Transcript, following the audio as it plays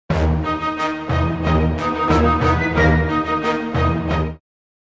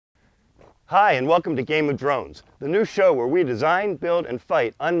Hi, and welcome to Game of Drones, the new show where we design, build, and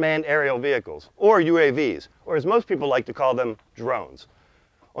fight unmanned aerial vehicles, or UAVs, or as most people like to call them, drones.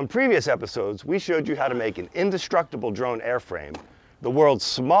 On previous episodes, we showed you how to make an indestructible drone airframe, the world's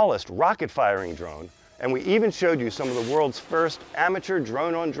smallest rocket-firing drone, and we even showed you some of the world's first amateur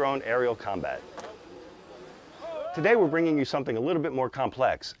drone-on-drone aerial combat. Today we're bringing you something a little bit more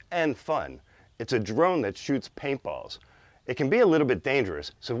complex and fun. It's a drone that shoots paintballs. It can be a little bit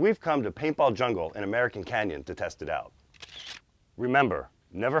dangerous, so we've come to Paintball Jungle in American Canyon to test it out. Remember,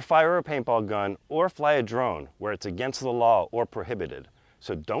 never fire a paintball gun or fly a drone where it's against the law or prohibited.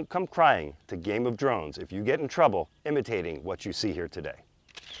 So don't come crying to Game of Drones if you get in trouble imitating what you see here today.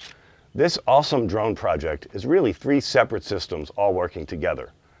 This awesome drone project is really 3 separate systems all working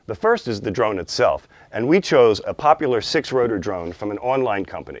together. The first is the drone itself, and we chose a popular 6-rotor drone from an online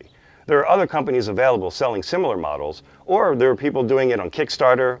company. There are other companies available selling similar models, or there are people doing it on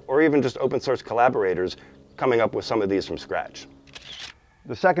Kickstarter, or even just open source collaborators coming up with some of these from scratch.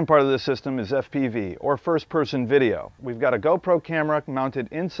 The second part of this system is FPV, or first-person video. We've got a GoPro camera mounted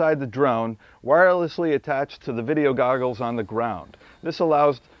inside the drone, wirelessly attached to the video goggles on the ground. This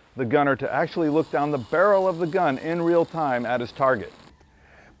allows the gunner to actually look down the barrel of the gun in real time at his target.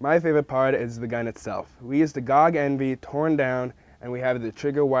 My favorite part is the gun itself. We used the GOG Envy torn down, and we have the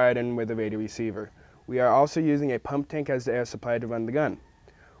trigger wired in with a radio receiver. We are also using a pump tank as the air supply to run the gun.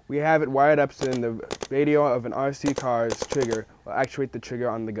 We have it wired up so then the radio of an RC car's trigger will actuate the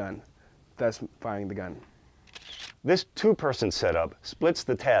trigger on the gun, thus firing the gun. This 2-person setup splits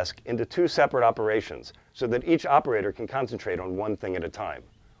the task into 2 separate operations so that each operator can concentrate on one thing at a time.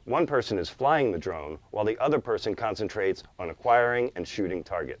 One person is flying the drone while the other person concentrates on acquiring and shooting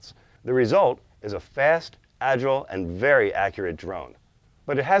targets. The result is a fast, agile, and very accurate drone.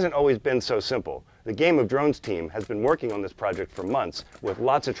 But it hasn't always been so simple. The Game of Drones team has been working on this project for months with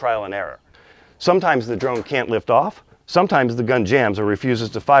lots of trial and error. Sometimes the drone can't lift off, sometimes the gun jams or refuses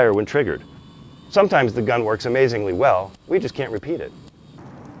to fire when triggered. Sometimes the gun works amazingly well, we just can't repeat it.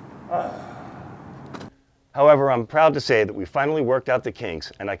 However, I'm proud to say that we finally worked out the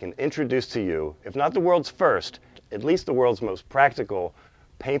kinks, and I can introduce to you, if not the world's first, at least the world's most practical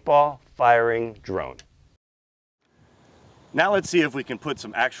paintball firing drone. Now let's see if we can put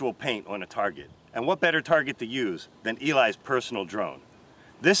some actual paint on a target. And what better target to use than Eli's personal drone?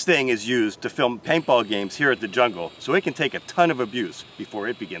 This thing is used to film paintball games here at the jungle, so it can take a ton of abuse before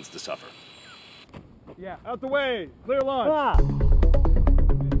it begins to suffer. Yeah, out the way! Clear launch!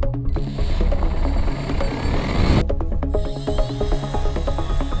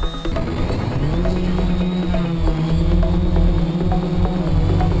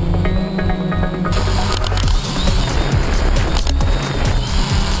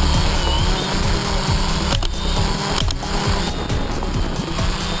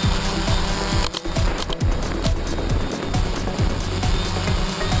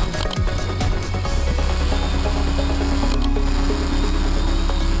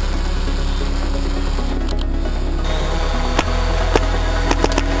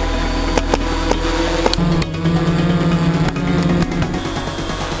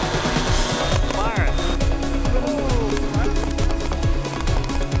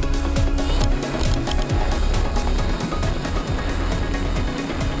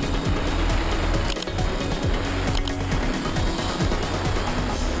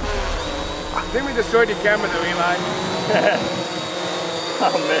 I think we destroyed your camera though, Eli.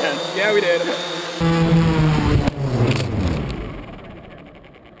 Oh man. Yeah, we did.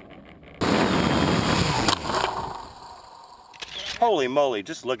 Holy moly,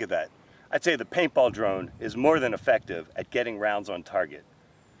 just look at that. I'd say the paintball drone is more than effective at getting rounds on target.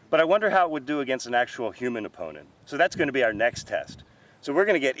 But I wonder how it would do against an actual human opponent. So that's going to be our next test. So we're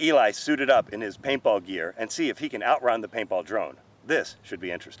going to get Eli suited up in his paintball gear and see if he can outrun the paintball drone. This should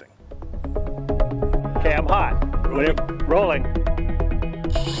be interesting. Okay, I'm hot. Rolling.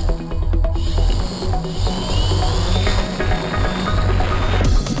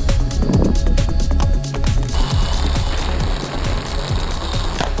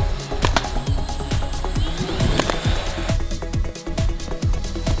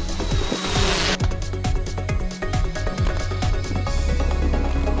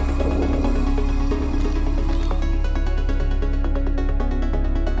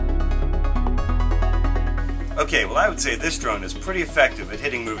 Okay, well I would say this drone is pretty effective at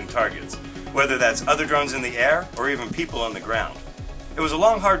hitting moving targets, whether that's other drones in the air or even people on the ground. It was a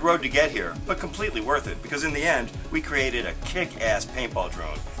long, hard road to get here, but completely worth it, because in the end, we created a kick-ass paintball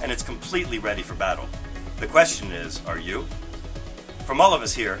drone, and it's completely ready for battle. The question is, are you? From all of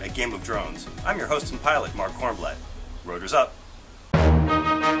us here at Game of Drones, I'm your host and pilot, Marque Cornblatt. Rotors up.